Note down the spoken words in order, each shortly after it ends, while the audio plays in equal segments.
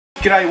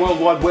G'day World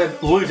Wide Web,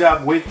 Lou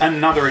Dub with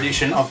another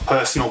edition of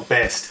Personal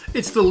Best.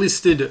 It's the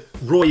listed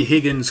Roy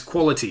Higgins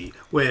Quality,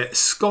 where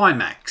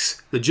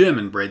Skymax, the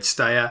German-bred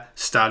stayer,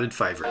 started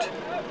favourite.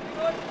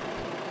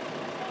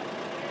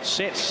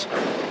 Sets,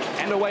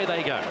 and away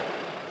they go.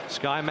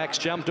 Skymax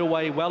jumped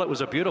away well. It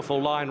was a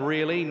beautiful line,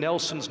 really.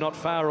 Nelson's not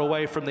far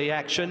away from the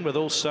action, with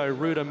also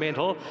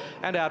Rudimental,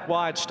 and out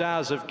wide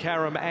Stars of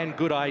Carrum and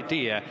Good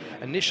Idea.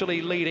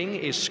 Initially leading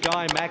is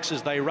Skymax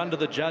as they run to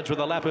the judge with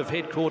a lap of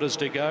headquarters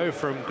to go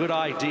from Good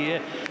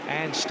Idea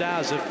and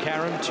Stars of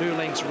Carrum. 2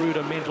 lengths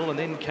Rudimental, and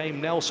then came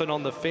Nelson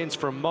on the fence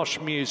from Mosh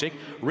Music.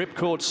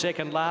 Ripcord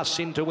second last,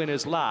 Sin to Win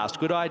is last.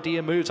 Good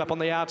Idea moves up on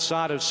the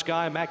outside of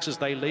Skymax as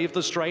they leave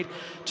the straight.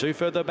 2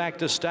 further back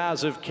to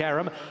Stars of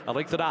Carrum. A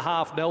length and a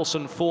half Nelson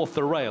fourth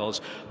the rails.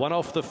 1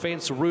 off the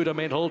fence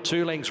Rudimental.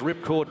 2 lengths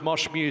Ripcord,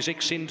 Mosh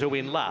Music, Sin to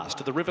Win last.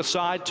 To the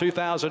Riverside,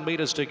 2,000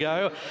 metres to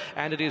go,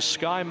 and it is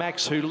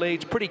Skymax who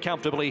leads pretty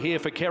comfortably here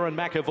for Karen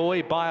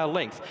McAvoy by a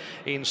length.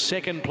 In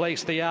second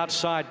place, the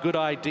outside Good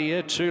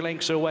Idea. 2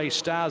 lengths away,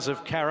 Stars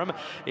of Carrum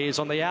is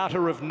on the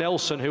outer of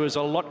Nelson, who is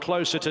a lot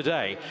closer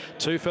today.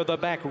 2 further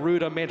back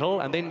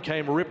Rudimental, and then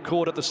came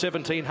Ripcord at the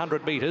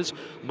 1,700 metres.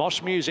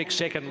 Mosh Music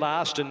second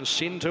last, and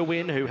Sin to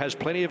Win, who has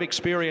plenty of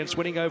experience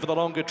winning over the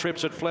longer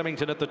trips at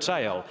Flemington at the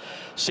tail.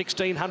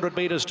 1,600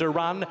 metres to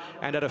run,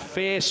 and at a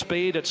fair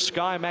speed, it's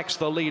Skymax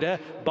the leader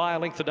by a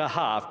length and a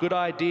half. Good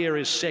Idea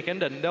is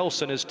second, and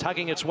Nelson is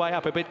tugging its way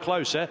up a bit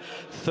closer.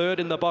 Third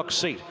in the box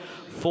seat.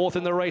 Fourth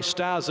in the race,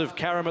 Stars of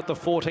Carrum at the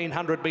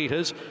 1,400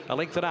 metres. A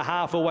length and a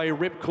half away,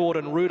 Ripcord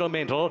and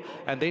Rudimental,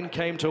 and then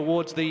came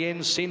towards the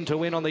end, Sin to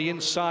Win on the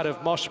inside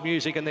of Mosh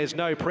Music, and there's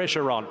no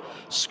pressure on.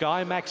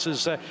 Skymax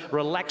is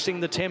relaxing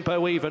the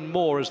tempo even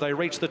more as they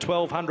reach the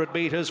 1,200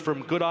 metres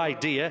from Good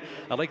Idea.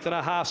 A length and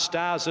a half,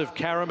 Stars of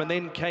Carrum, and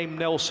then came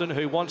Nelson,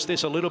 who wants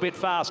this a little bit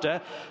faster.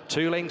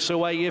 2 lengths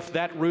away, if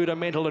that,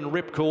 Rudimental and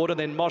Ripcord, and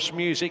then Mosh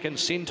Music and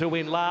Sin to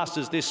Win last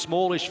as this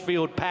smallish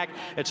field pack.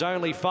 It's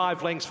only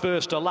 5 lengths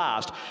first to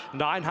last.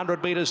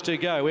 900 metres to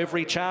go.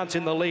 Every chance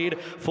in the lead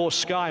for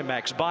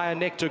Skymax. By a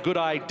neck to Good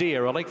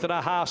Idea. A length and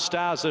a half,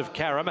 Stars of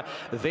Carrum.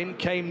 Then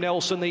came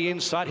Nelson the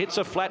inside. Hits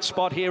a flat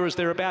spot here as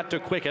they're about to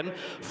quicken.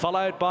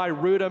 Followed by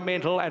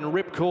Rudimental and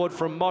Ripcord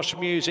from Mosh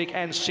Music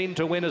and Sin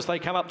to Win as they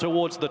come up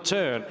towards the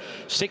turn.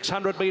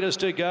 600 metres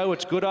to go.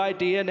 It's Good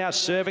Idea now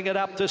serving it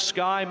up to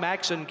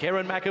Skymax, and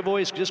Karen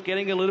McAvoy is just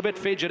getting a little bit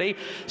fidgety.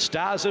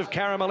 Stars of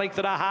Carrum a length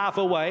and a half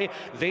away.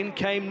 Then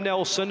came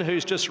Nelson,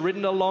 who's just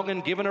ridden along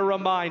and given a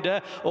reminder.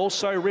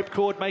 Also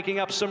Ripcord making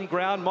up some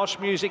ground. Mosh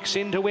Music,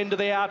 Sin to Win to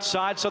the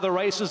outside, so the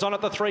race is on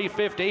at the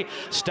 350.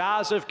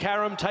 Stars of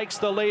Carrum takes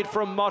the lead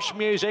from Mosh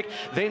Music.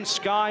 Then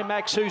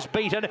Skymax, who's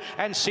beaten,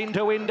 and Sin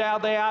to Win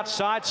down the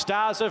outside.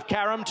 Stars of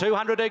Carrum,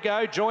 200 to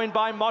go, joined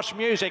by Mosh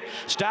Music.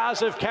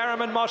 Stars of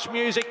Carrum and Mosh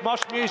Music.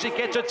 Mosh Music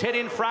gets its head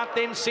in front,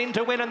 then Sin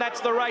to Win, and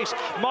that's the race.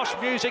 Mosh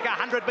Music,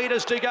 100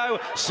 metres to go,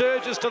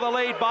 surges to the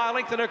lead by a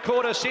length and a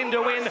quarter. Sin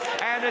to Win,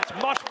 and it's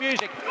Mosh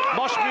Music.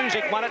 Mosh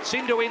Music won it.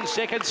 Sin to Win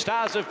second.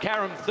 Stars of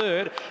Carrum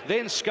third.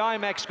 Then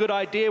Skymax, Good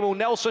Idea. Well,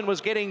 Nelson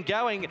was getting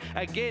going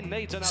again.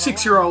 Needs another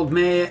 6-year-old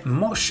mare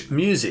Mosh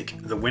Music,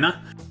 the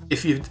winner.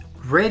 If you've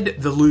read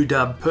the Lou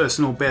Dub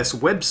Personal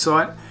Best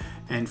website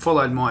and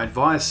followed my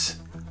advice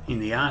in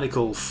the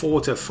article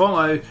 4 to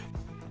follow,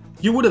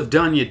 you would have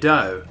done your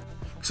dough.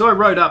 So I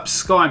wrote up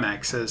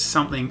Skymax as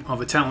something of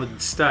a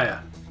talented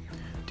stayer.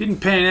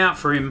 Didn't pan out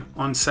for him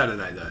on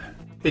Saturday though.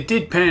 It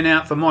did pan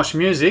out for Mosh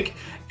Music,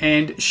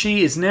 and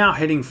she is now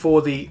heading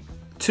for the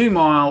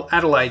 2-mile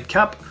Adelaide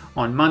Cup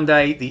on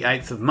Monday the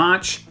 8th of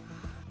March.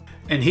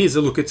 And here's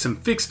a look at some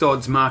fixed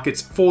odds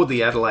markets for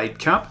the Adelaide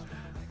Cup.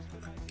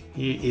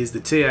 Here is the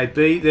TAB.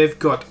 They've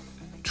got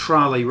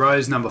Charlie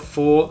Rose number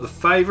 4, the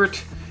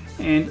favourite,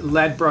 and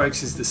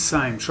Ladbrokes is the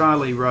same.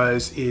 Charlie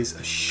Rose is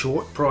a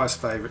short price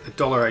favourite at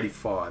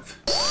 $1.85.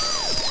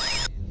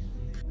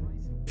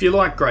 If you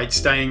like great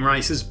staying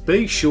races,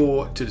 be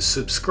sure to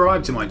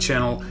subscribe to my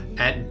channel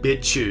at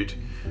BetShoot.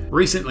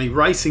 Recently,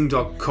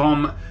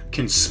 Racing.com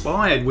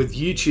conspired with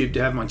YouTube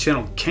to have my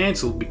channel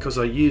cancelled because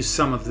I used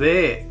some of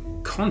their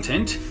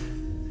content.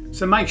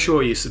 So make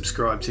sure you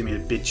subscribe to me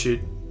at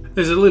BetShoot.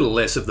 There's a little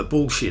less of the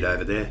bullshit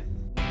over there.